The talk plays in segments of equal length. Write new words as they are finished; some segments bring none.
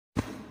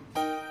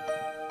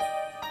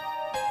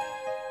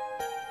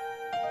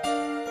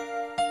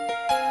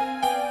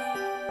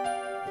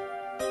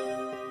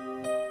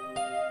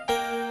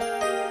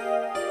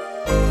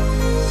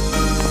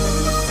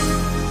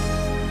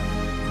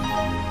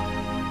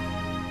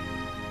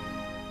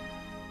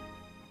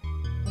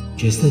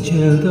Just a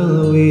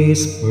gentle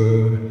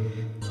whisper,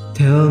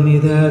 tell me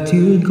that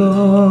you're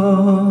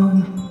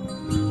gone,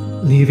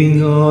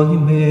 leaving all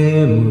your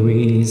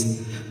memories.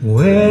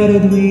 Where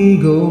did we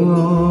go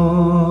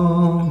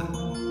wrong?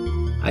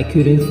 I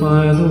couldn't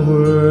find the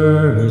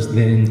words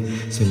then,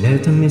 so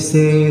let me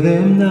say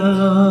them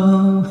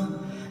now.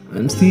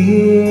 I'm still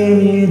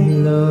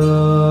in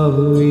love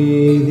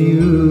with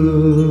you.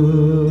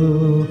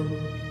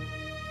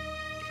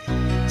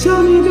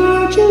 Tell me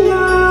that you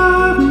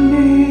love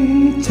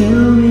me,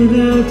 tell me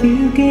that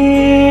you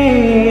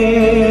care.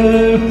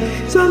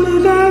 Tell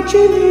me that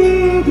you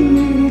need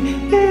me,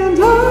 and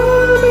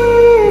I'll be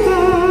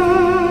there.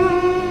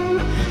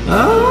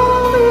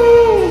 I'll be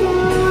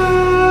there.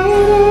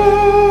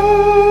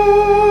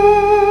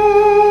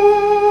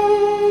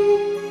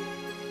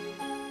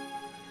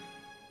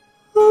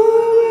 I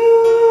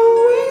will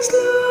always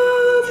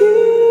love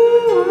you,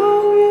 I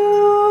will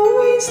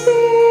always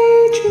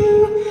stay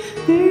true.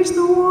 There's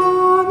no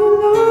one who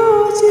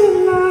loves you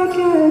like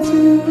I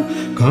do.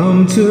 Come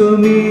to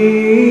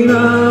me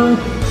now,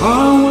 I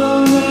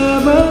will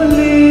never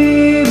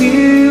leave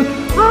you.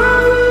 I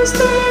will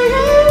stay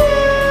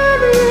here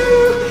with you.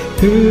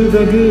 Through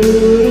the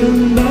good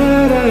and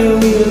bad I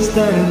will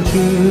stand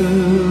true.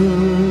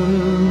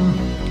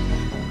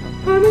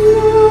 I'm in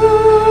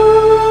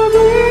love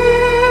with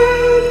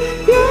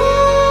you.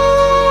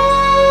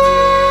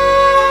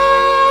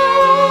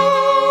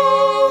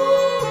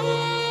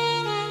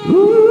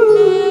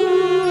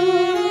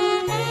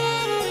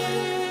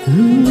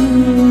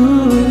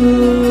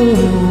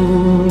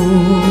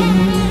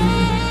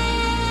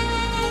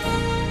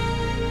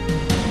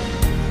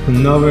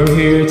 Now we're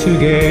here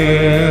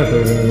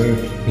together.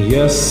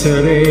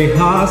 Yesterday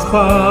has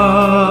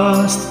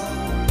passed.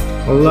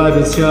 Life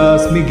is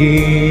just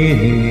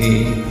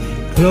beginning.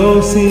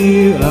 Close to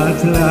you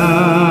at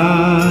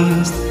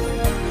last.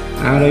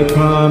 And I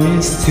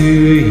promise to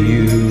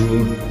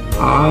you,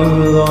 I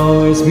will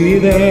always be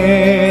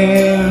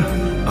there.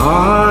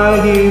 I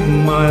give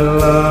my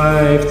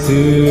life to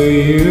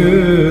you.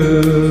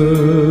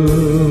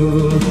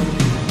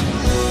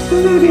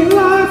 Living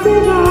life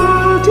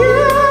without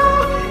you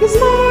is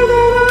more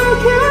than I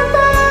can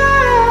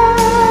bear.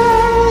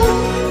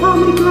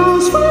 Hold me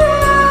close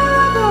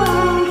forever,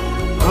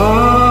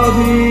 I'll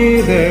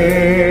be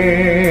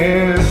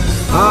there.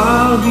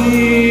 I'll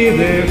be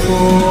there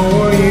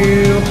for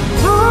you.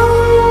 I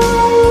will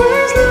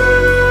always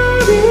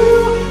love you,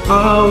 I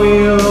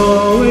will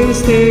always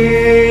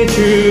stay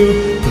true.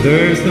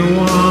 There's no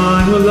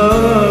one who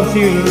loves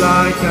you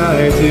like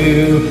I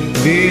do.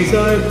 This I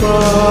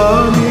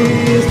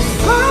promise.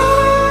 I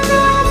will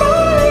never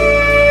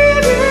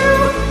leave you.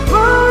 I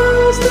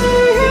will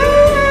stay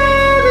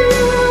here with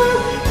you.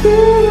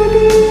 Through the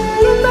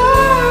good and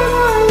bad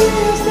I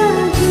will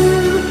stand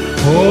true.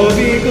 Hold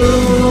me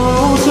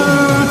closer,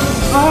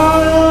 our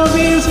love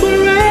is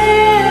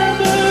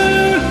forever.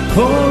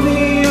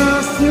 Holding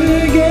us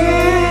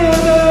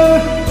together.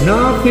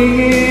 Nothing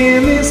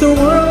in this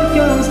world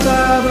can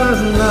stop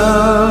us now.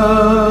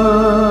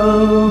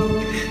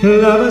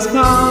 Love has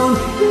found,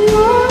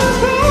 love has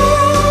found.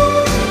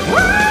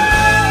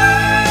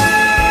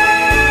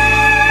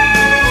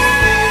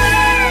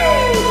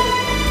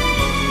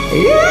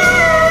 Yeah.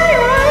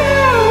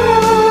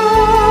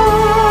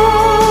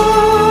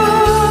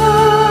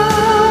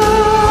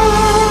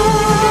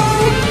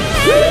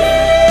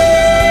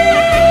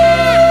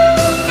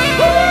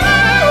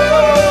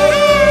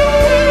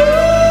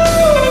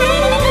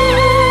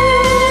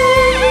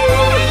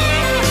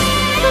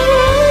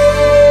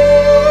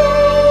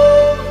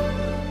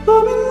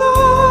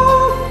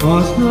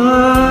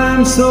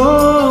 I'm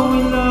so